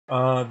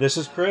This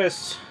is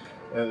Chris,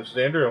 And this is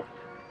Andrew.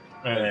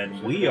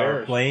 and we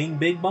are playing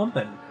Big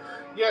Bumpin'.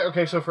 Yeah,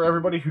 okay, so for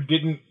everybody who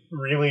didn't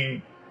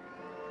really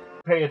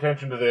pay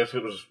attention to this,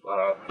 it was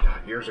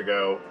years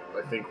ago.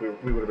 I think we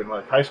would have been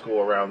like high school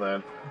around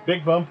then.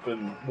 Big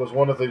Bumpin' was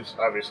one of these,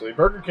 obviously,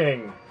 Burger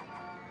King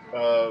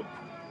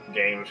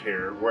games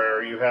here,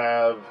 where you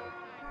have...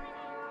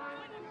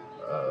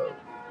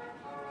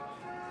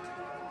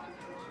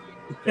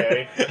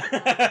 okay.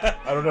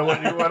 I don't know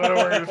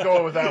where he was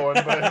going with that one,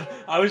 but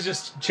I was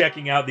just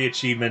checking out the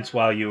achievements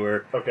while you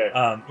were... okay.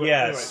 Yes.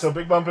 Anyway, so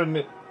Big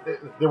Bumpin',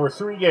 there were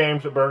 3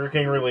 games that Burger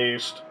King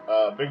released.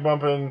 Big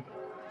Bumpin',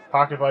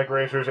 Pocket Bike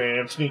Racers,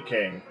 and Sneak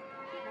King.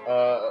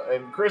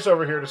 And Chris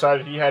over here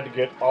decided he had to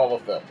get all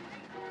of them.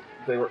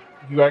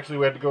 You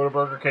actually had to go to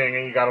Burger King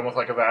and you got them with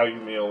like a value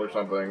meal or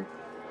something.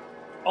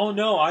 Oh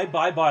no, I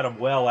bought them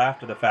well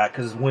after the fact,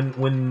 because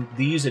when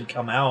these had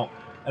come out,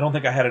 I don't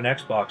think I had an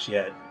Xbox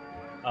yet.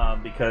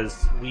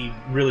 Because we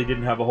really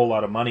didn't have a whole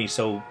lot of money,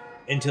 so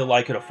until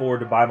I could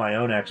afford to buy my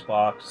own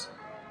Xbox,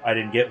 I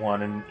didn't get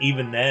one. And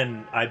even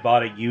then, I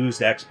bought a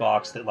used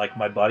Xbox that like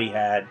my buddy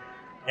had,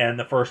 and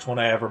the first one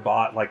I ever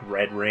bought like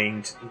red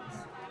ringed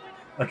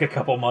like a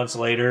couple months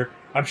later.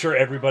 I'm sure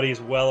everybody is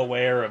well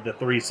aware of the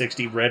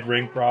 360 red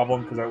ring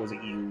problem, because that was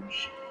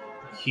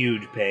a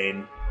huge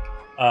pain.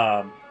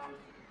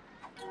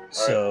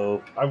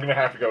 So I'm gonna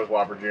have to go with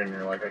Whopper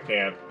Jr. Like, I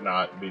can't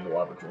not be the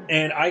Whopper Jr.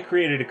 And I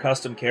created a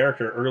custom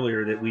character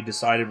earlier that we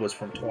decided was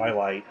from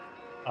Twilight,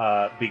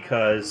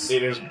 because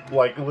it is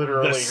like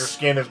literally her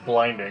skin is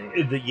blinding.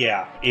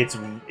 Yeah, it's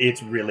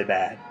really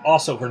bad.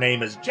 Also, her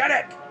name is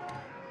Janet.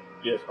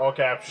 Yes, all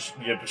caps.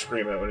 You have to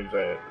scream it when you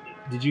say it.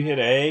 Did you hit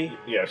A?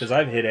 Yes. Because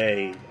I've hit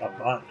A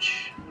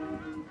bunch.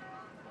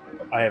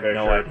 I have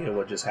no idea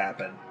what just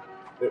happened.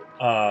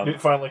 It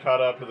finally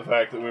caught up to the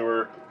fact that we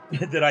were...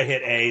 that I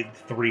hit A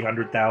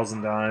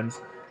 300,000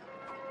 times.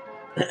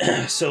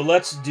 So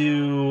let's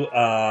do,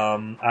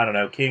 I don't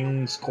know,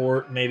 King's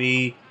Court,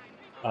 maybe.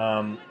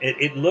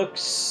 It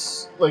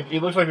looks...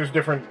 It looks like there's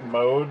different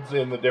modes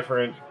in the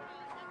different...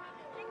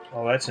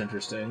 Oh, that's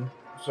interesting.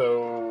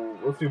 So,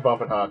 let's do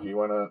Bumpin' Hockey,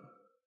 why not?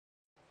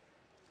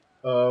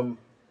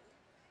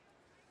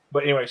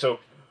 But anyway, so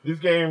these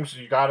games,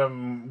 you got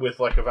them with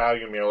like a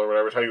value meal or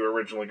whatever. It's how you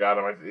originally got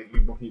them. I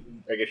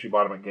guess you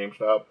bought them at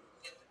GameStop.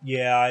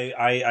 Yeah,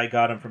 I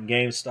got them from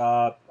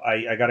GameStop.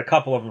 I got a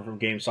couple of them from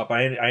GameStop.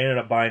 I ended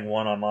up buying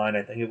one online.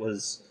 I think it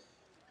was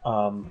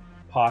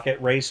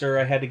Pocket Racer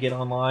I had to get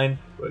online.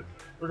 But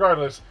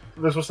regardless,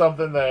 this was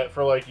something that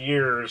for like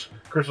years,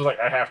 Chris was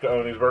like, I have to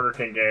own these Burger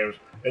King games.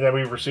 And then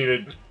we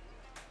proceeded...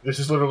 This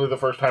is literally the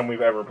first time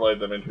we've ever played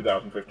them in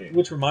 2015.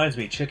 Which reminds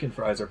me, chicken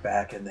fries are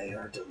back and they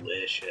are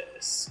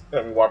delicious.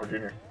 I mean, Whopper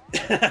Jr.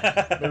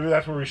 Maybe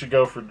that's where we should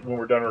go for when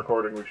we're done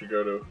recording. We should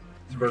go to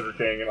Burger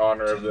King in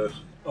honor of this.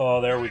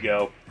 Oh, there we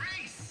go.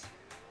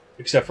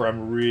 Except for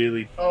I'm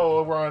really...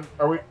 Oh, we're on...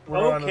 We're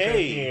not on the same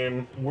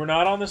team. We're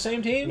not on the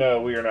same team?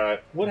 No, we are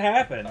not. What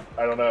happened?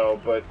 I don't know,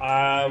 but...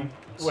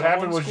 what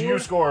happened was you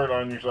scored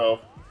on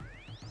yourself.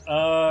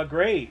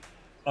 Great.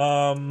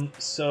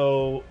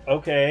 So,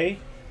 okay.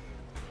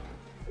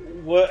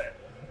 What?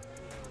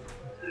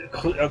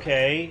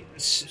 Okay.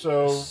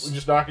 So, we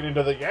just knock it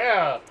into the...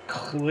 Yeah!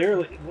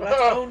 Clearly. Well,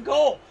 that's own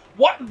goal.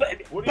 What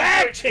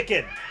bad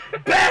chicken!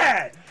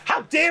 Bad!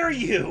 How dare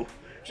you!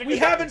 We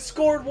haven't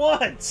scored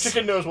once!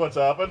 Chicken knows what's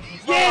up.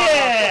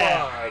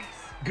 Yeah!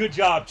 Good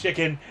job,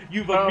 chicken.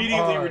 You've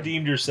immediately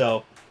redeemed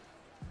yourself.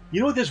 You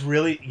know what this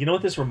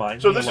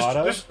reminds me a lot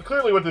of?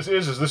 Clearly what this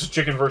is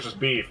chicken versus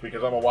beef,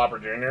 because I'm a Whopper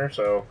Jr.,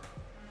 so...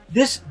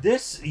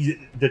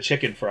 The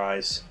chicken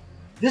fries.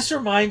 This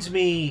reminds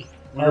me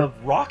of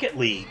Rocket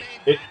League.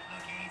 It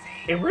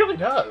really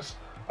does.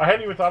 I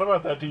hadn't even thought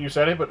about that till you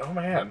said it, but oh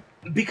man.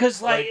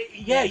 Because,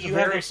 you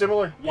very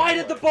similar. Why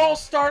did the ball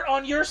start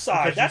on your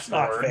side? That's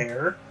not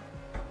fair.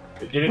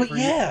 It did it for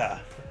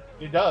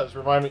you. It does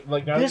remind me.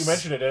 Like, now that you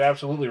mention it, it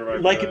absolutely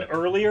reminds me. Like an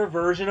earlier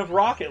version of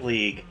Rocket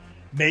League.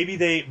 Maybe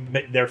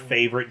their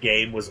favorite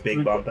game was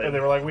Big Bumpin'. And they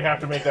were like, we have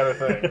to make that a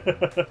thing.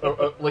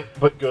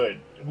 But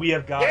good. We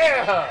have got...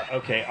 Yeah!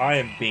 Okay, I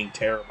am being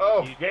terrible.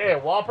 Oh, yeah,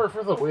 Whopper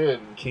for the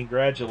win.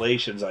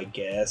 Congratulations, I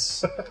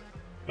guess.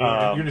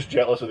 You're just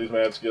jealous of these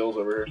mad skills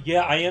over here.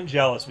 Yeah, I am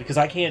jealous, because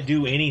I can't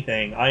do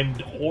anything. I'm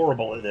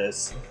horrible at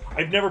this.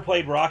 I've never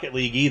played Rocket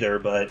League either,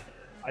 but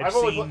I've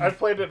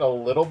played it a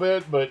little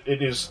bit, but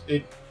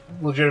it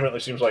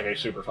legitimately seems like a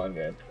super fun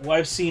game. Well,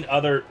 I've seen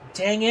other...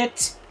 Dang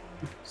it!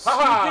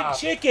 Stupid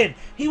chicken!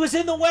 He was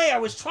in the way! I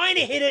was trying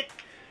to hit it!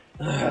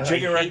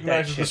 Chicken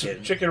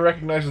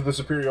recognizes the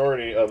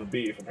superiority of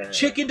beef, apparently.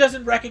 Chicken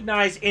doesn't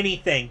recognize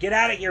anything. Get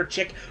out of here,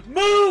 chicken!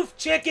 Move,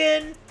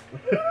 chicken!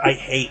 I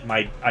hate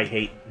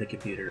the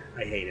computer.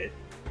 I hate it.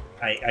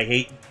 I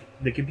hate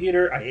the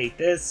computer. I hate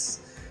this.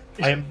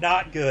 I am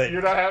not good.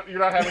 You're not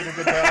having a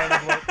good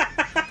time.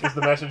 Is the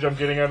message I'm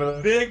getting out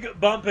of this? Big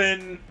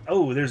Bumpin'.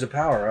 Oh, there's a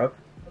power up.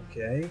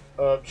 Okay.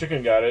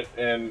 Chicken got it,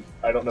 and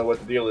I don't know what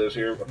the deal is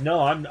here. No,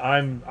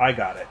 I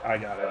got it. I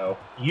got it. Oh.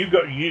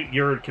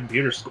 Your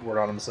computer scored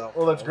on himself.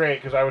 Well, that's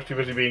great, because I was too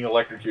busy being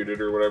electrocuted,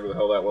 or whatever the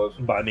hell that was.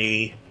 By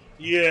me.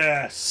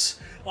 Yes!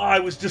 I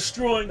was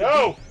destroying the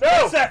No! beef. No!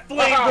 That's that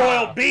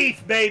flame-broiled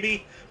beef,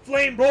 baby!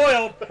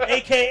 Flame-broiled,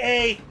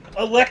 a.k.a.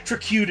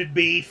 electrocuted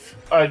beef.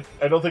 I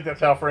don't think that's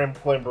how flame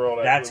broiled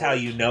actually That's how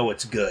works. you know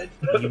it's good.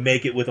 You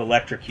make it with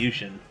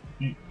electrocution.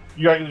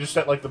 You can just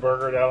set, like, the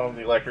burger down on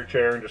the electric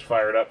chair and just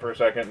fire it up for a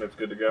second, and it's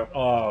good to go.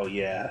 Oh,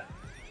 yeah.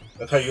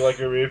 That's how you like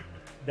your beef?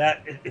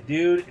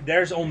 Dude,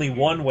 there's only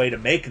one way to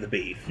make the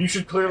beef. You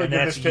should clearly And give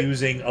that's this tip.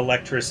 using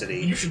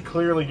electricity. You should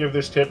clearly give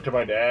this tip to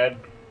my dad,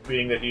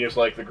 being that he is,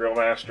 like, the grill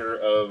master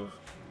of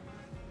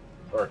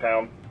our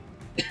town.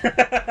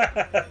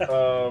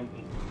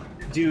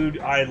 Dude,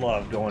 I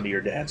love going to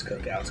your dad's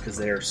cookouts because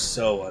they are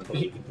so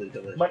unbelievably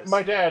delicious.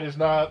 My dad is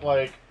not,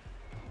 like,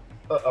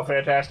 a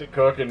fantastic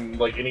cook in,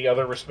 like, any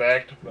other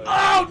respect. But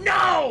Oh,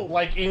 no!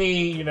 like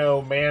any,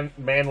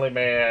 manly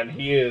man,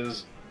 he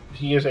is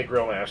a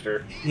grill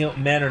master. You know,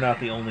 men are not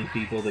the only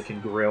people that can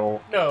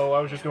grill. No,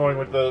 I was just going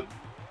with the,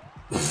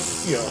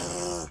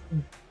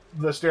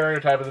 the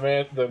stereotype of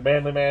the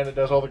manly man that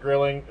does all the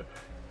grilling.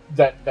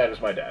 That is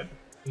my dad.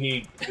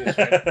 He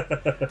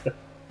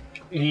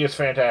is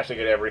fantastic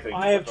at everything.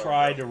 I have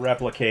tried to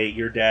replicate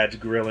your dad's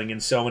grilling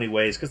in so many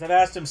ways because I've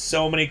asked him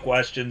so many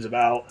questions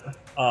about.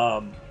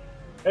 No.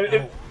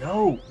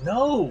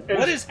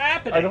 What is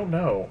happening? I don't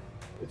know.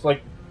 It's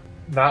like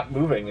not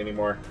moving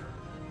anymore.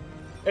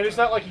 And it's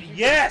not like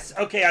Yes!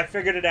 Okay, I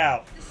figured it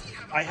out.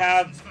 I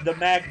have the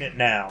magnet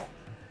now.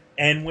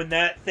 And when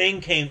that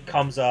thing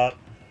comes up,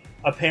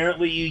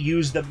 apparently you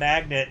use the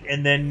magnet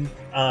and then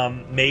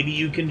maybe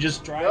you can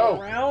just drive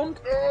around?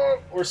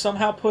 Or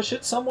somehow push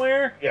it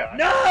somewhere? Yeah.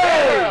 No!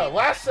 Yeah,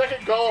 last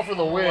second goal for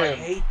the I win.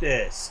 hate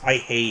this.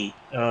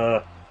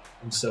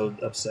 I'm so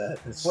upset.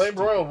 Flame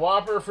broiled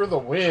Whopper for the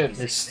win.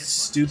 This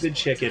stupid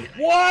chicken.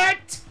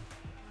 What?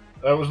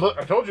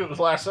 I told you it was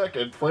last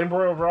second. Flame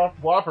broiled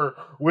Whopper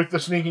with the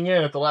sneaking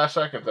in at the last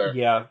second there.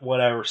 Yeah,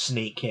 whatever,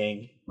 Sneak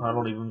King. I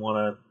don't even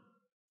want to...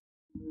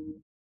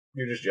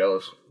 You're just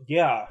jealous.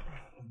 Yeah,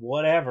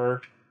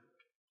 whatever.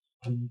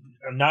 I'm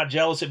not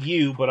jealous of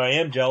you, but I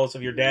am jealous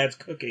of your dad's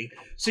cooking.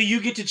 So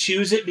you get to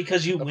choose it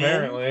because you win?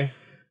 Apparently.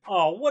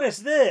 Oh, what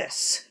is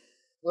this?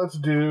 Let's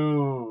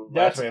do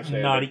That's Last Man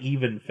Standing. not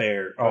even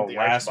fair. On Oh, the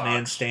Last Xbox.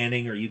 Man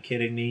Standing? Are you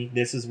kidding me?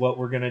 This is what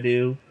we're going to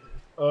do?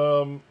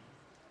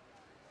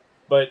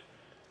 But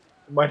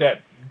my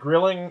dad,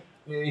 grilling,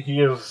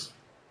 he is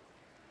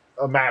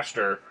a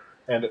master,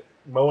 and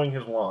mowing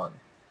his lawn.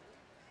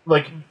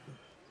 Like,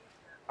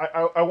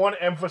 I want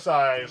to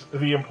emphasize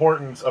the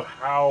importance of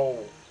how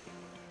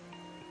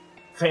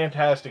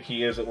fantastic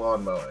he is at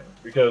lawn mowing,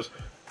 because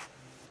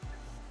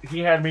he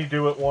had me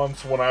do it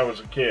once when I was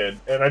a kid,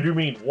 and I do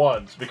mean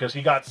once, because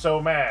he got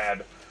so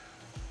mad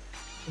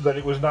that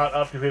it was not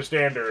up to his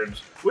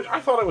standards, which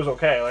I thought it was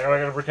okay. Like, I'm not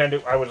going to pretend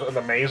I was an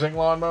amazing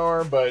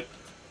lawnmower, but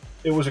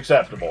it was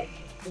acceptable.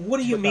 What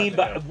do you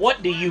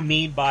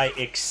mean by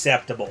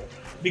acceptable?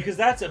 Because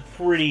that's a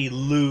pretty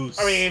loose.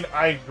 I mean,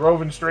 I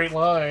drove in straight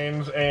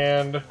lines,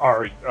 and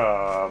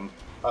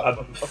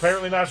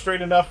apparently not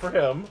straight enough for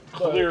him.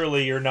 But...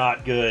 Clearly, you're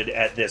not good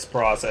at this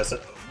process.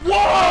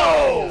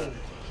 Whoa!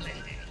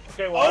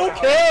 Okay, well,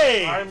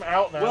 okay! I'm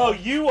out now. Well,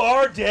 you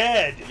are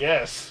dead.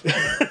 Yes.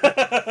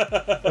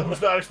 I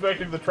was not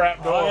expecting the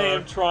trap door. I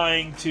am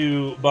trying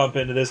to bump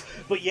into this,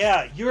 but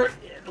yeah, you're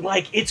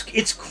like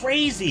it's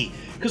crazy.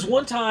 Because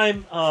one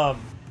time, I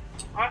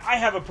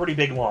have a pretty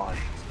big lawn,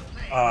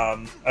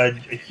 a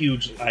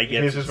huge. I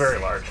guess His is very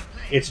large.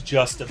 It's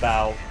just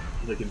about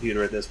the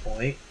computer at this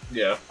point.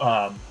 Yeah.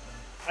 I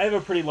have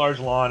a pretty large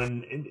lawn,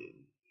 and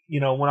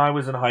when I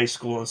was in high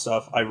school and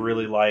stuff, I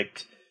really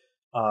liked.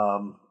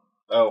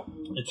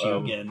 It's you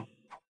again.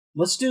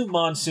 Let's do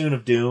Monsoon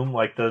of Doom,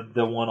 like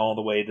the one all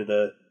the way to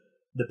the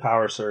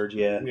power surge.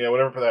 Yeah,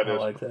 whatever that is. I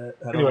like that.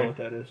 I don't know what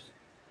that is.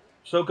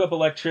 Soak up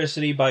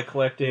electricity by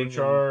collecting.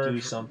 Charge.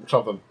 Do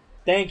something.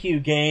 Thank you,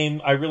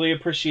 game. I really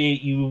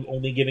appreciate you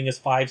only giving us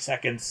 5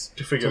 seconds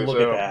to figure this look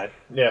out. at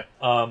that.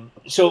 Yeah.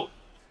 So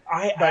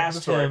I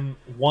asked him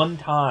one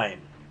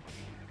time.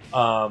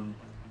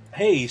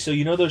 Hey, so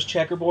you know those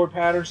checkerboard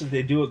patterns that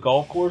they do at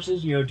golf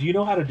courses? Do you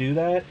know how to do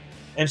that?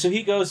 And so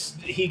he goes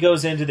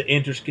into the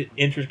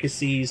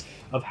intricacies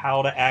of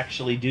how to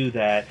actually do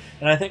that.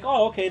 And I think,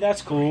 oh, okay,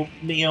 that's cool.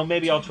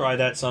 Maybe I'll try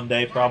that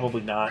someday.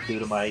 Probably not, due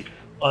to my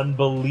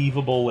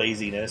unbelievable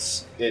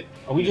laziness.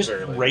 Are we just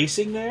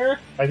racing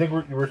there? I think we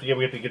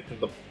have to get to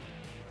the...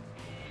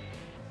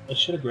 I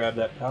should have grabbed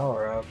that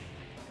power up.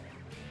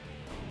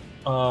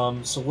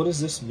 So what does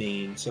this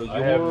mean? So I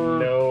have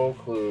no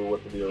clue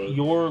what the deal is.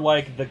 You're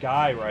like the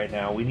guy right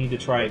now. We need to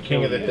try and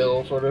King of the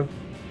Hill, sort of?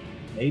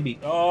 Maybe.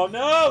 Oh,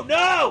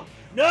 no!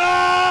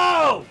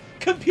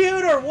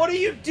 Computer, what are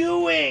you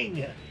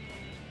doing?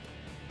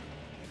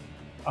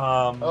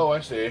 I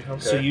see. Okay.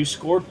 So you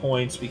scored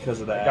points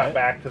because of that. I got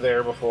back to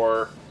there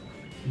before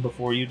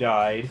you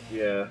died.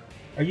 Yeah.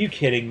 Are you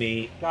kidding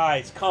me?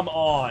 Guys, come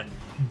on.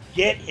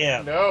 Get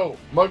him. No.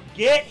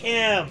 Get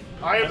him.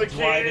 I am I'm the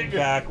driving king.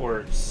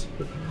 backwards.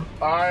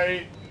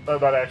 I'm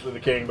not actually the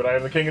king, but I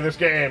am the king of this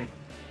game.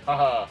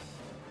 Haha.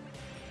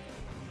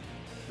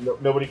 No,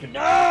 nobody can.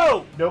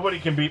 No! Nobody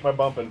can beat my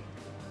bumping.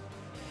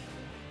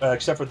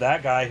 Except for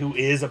that guy who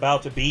is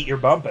about to beat your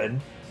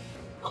Bumpin.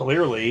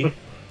 Clearly.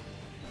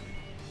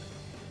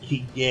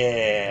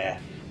 Yeah.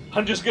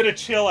 I'm just gonna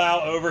chill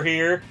out over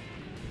here.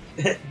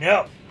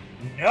 No.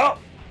 No.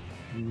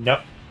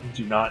 No.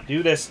 Do not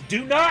do this.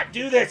 Do not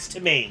do this to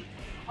me.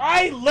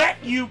 I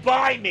let you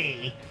buy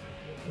me.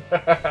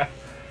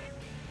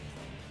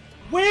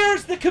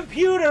 Where's the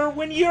computer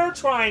when you're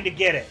trying to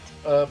get it?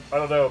 I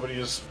don't know, but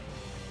he's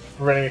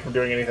preventing me from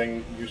doing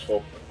anything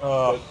useful.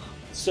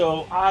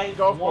 So I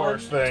Golf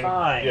course thing.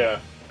 Yeah.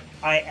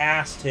 I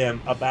asked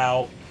him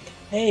about,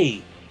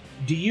 hey,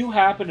 do you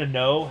happen to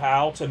know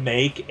how to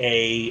make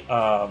a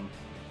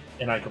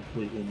and I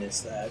completely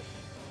missed that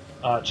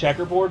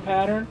checkerboard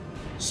pattern?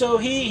 So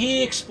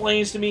he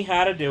explains to me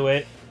how to do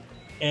it,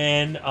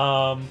 and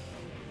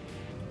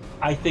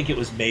I think it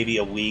was maybe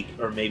a week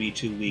or maybe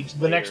 2 weeks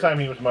The next time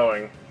he was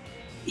mowing,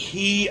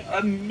 he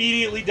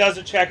immediately does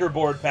a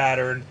checkerboard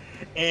pattern,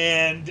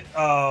 and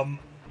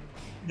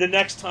the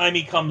next time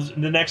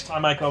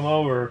I come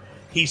over,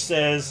 he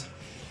says,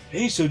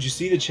 "Hey, so did you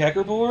see the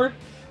checkerboard?"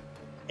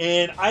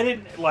 And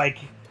I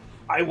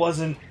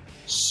wasn't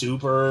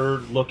super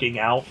looking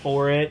out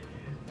for it,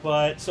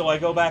 but so I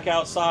go back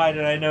outside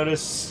and I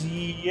notice,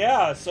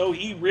 yeah, so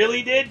he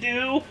really did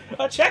do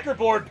a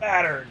checkerboard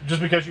pattern.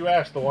 just because you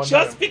asked the one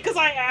Just time. because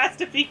I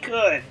asked if he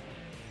could.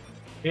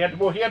 He had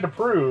to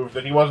prove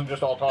that he wasn't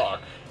just all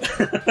talk.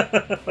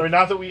 I mean,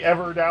 not that we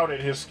ever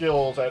doubted his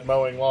skills at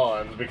mowing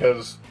lawns,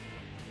 because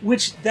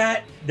Which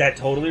that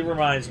totally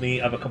reminds me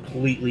of a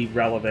completely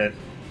relevant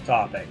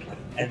topic,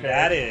 and Okay.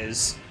 that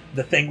is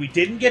the thing we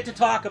didn't get to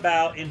talk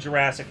about in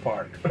Jurassic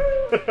Park.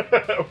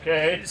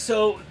 okay.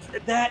 So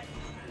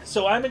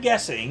I'm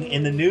guessing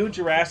in the new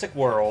Jurassic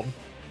World,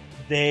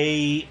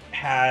 they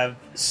have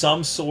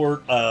some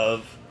sort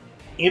of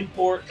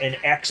import and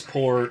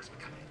export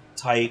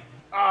type.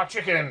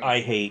 Chicken.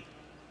 I hate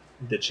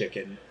the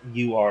chicken.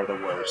 You are the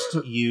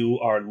worst. You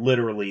are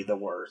literally the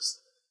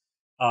worst.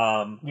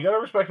 You got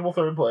a respectable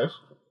third place.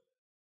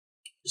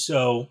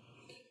 So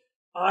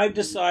I've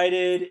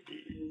decided.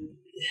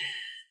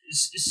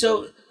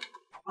 So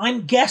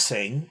I'm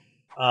guessing.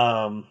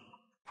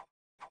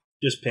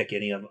 Just pick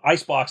any of them.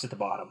 Icebox at the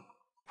bottom.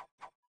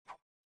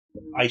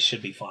 Ice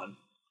should be fun.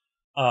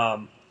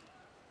 Oh,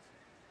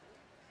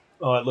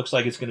 it looks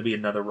like it's going to be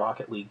another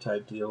Rocket League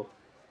type deal.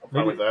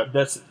 Maybe with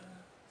that.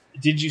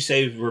 Did you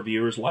say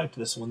reviewers liked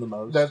this one the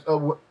most?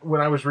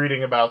 When I was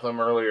reading about them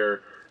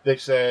earlier, they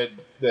said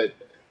that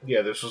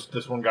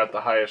this one got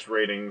the highest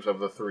ratings of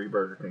the 3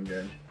 Burger King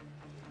games.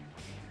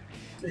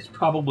 It's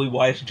probably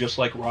why it's just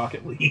like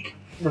Rocket League.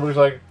 Everybody's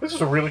like, "This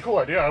is a really cool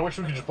idea. I wish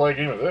we could just play a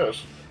game of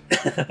this."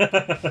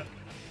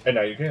 And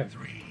now you can.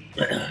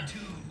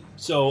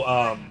 So,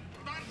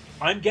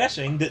 I'm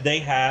guessing that they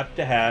have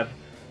to have.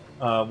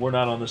 We're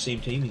not on the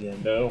same team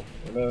again. No,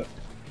 we're not.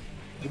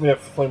 Give me that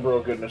flame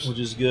bro goodness. Which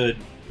is good,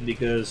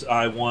 because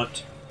I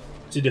want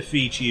to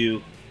defeat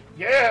you.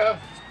 Yeah!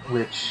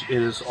 Which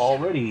is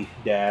already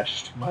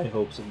dashed my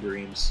hopes and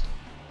dreams.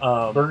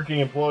 Burger King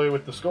employee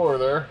with the score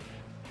there.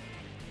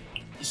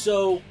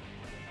 So,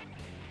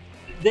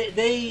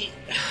 they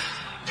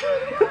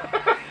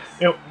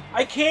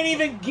I can't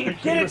even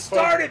get it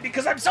started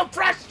because I'm so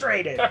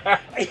frustrated. I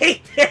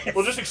hate this.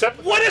 Well, just accept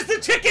it. What is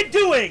the chicken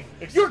doing?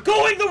 You're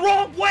going the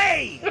wrong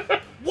way.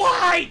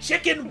 Why,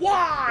 chicken?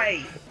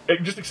 Why?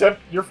 Just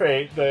accept your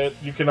fate that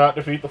you cannot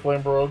defeat the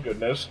flame bro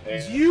goodness.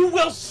 And... You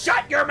will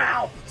shut your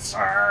mouth,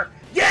 sir.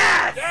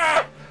 Yes.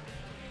 Yeah!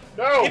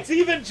 No. It's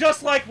even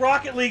just like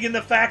Rocket League in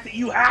the fact that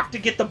you have to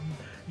get the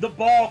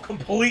ball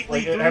completely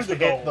Like, through it has the to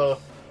goal. hit the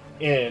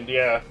end,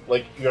 yeah.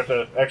 Like, you have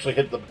to actually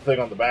hit the thing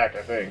on the back,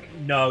 I think.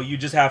 No, you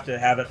just have to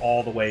have it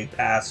all the way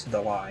past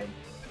the line.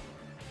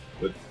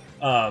 But,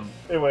 Um,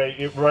 anyway,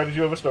 it reminded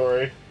you of a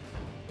story.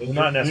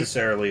 not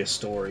necessarily a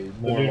story.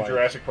 The More new like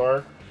Jurassic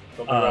Park.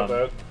 Something about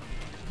that.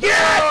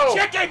 yes, No!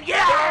 chicken.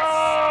 Yes,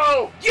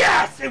 No!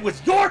 yes. It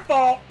was your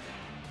fault.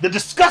 The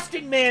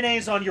disgusting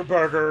mayonnaise on your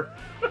burger.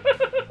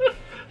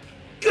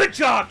 Good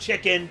job,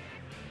 chicken.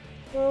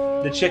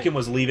 The chicken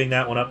was leaving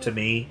that one up to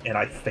me, and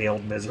I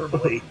failed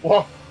miserably.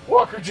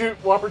 Whopper Jr.,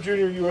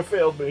 you have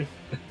failed me.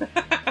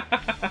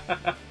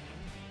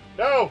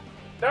 No!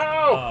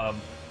 No!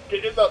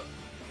 Get in the...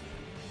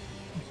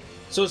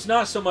 So it's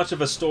not so much of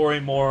a story,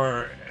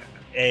 more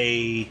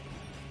a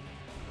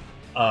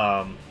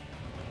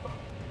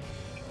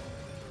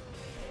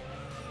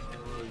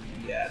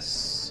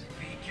yes.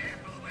 Be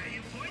careful where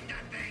you point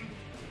that thing.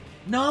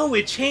 No,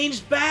 it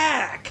changed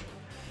back.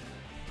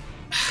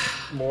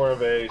 More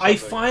of a... I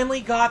something.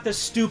 finally got the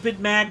stupid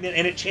magnet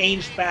and it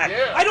changed back.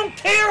 Yeah. I don't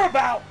care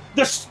about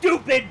the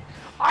stupid...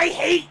 I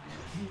hate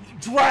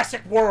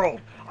Jurassic World.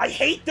 I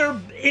hate their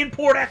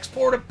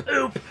import-export of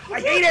poop.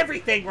 I hate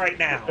everything right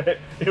now.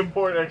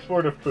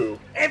 Import-export of poo.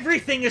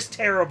 Everything is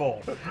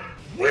terrible.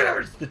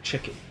 Where's the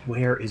chicken?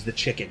 Where is the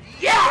chicken?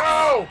 Yes!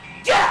 Oh!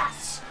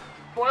 Yes!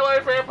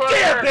 Twilight Vampire!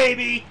 Get it,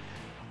 baby!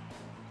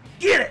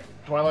 Get it!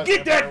 Twilight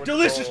Get Vampire that with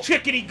delicious soul.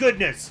 chickeny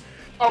goodness!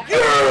 Okay.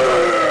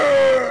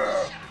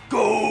 Yeah!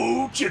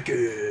 Go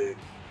chicken!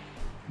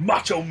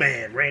 Macho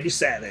Man, Randy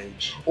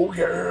Savage. Oh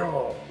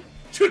yeah!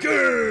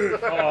 Chicken!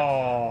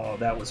 Oh,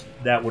 that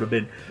would have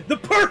been the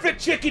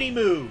perfect chickeny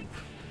move.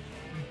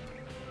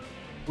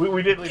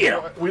 We did leave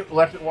we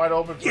left it wide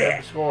open for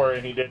him to score,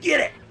 and he did. Get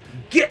it!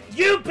 Get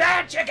you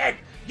bad chicken!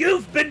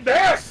 You've been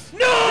bad!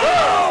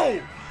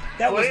 No!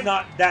 That was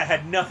not. That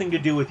had nothing to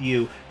do with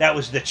you. That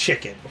was the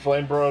chicken.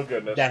 Flame broiled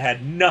goodness. That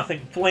had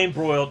nothing. Flame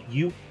broiled.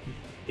 You.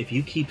 If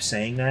you keep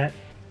saying that,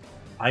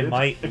 I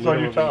might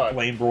literally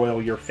flame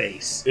broil your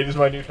face. It is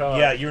my new taunt.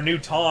 Yeah, your new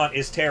taunt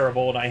is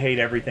terrible, and I hate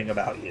everything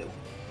about you.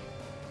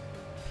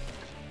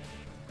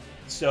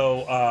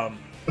 So,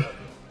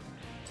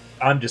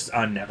 I'm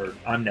never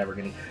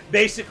gonna.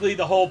 Basically,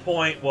 the whole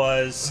point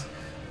was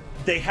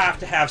they have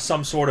to have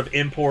some sort of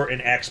import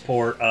and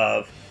export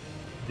of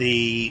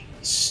the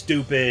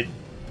stupid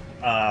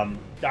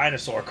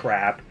dinosaur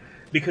crap,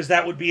 because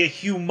that would be a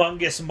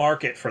humongous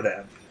market for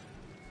them.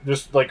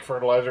 Just like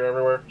fertilizer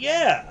everywhere.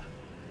 Yeah.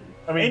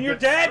 I mean, and your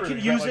dad can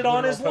use it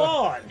on his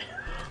lawn.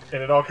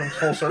 And it all comes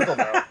full circle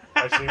now.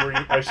 I see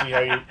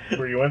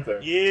where you went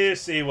there. You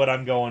see what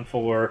I'm going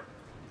for.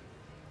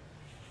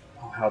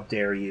 Oh, how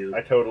dare you.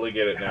 I totally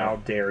get it now. How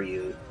dare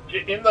you.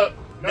 In the...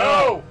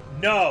 No!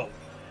 No!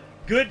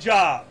 Good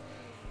job!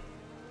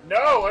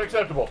 No!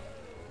 Unacceptable.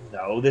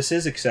 No, this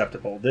is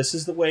acceptable. This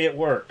is the way it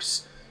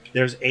works.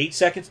 There's 8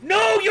 seconds.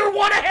 No! You're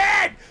one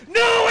ahead!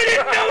 No! I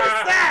didn't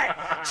notice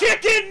that!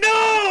 Chicken,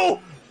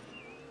 no!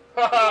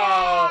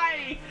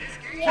 Why?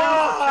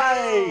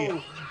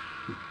 Why?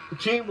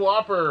 Team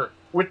Whopper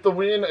with the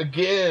win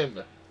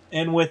again.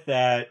 And with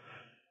that,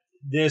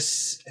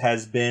 this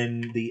has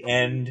been the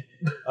end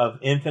of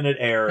Infinite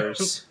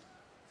Errors.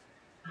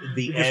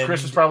 Because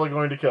Chris is probably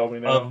going to kill me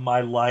now. Of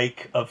my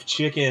like of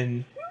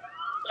chicken,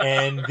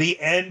 and the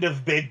end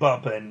of Big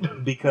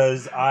Bumpin',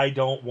 because I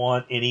don't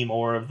want any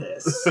more of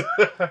this.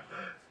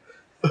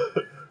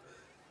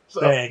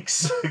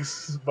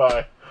 Thanks.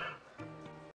 Bye.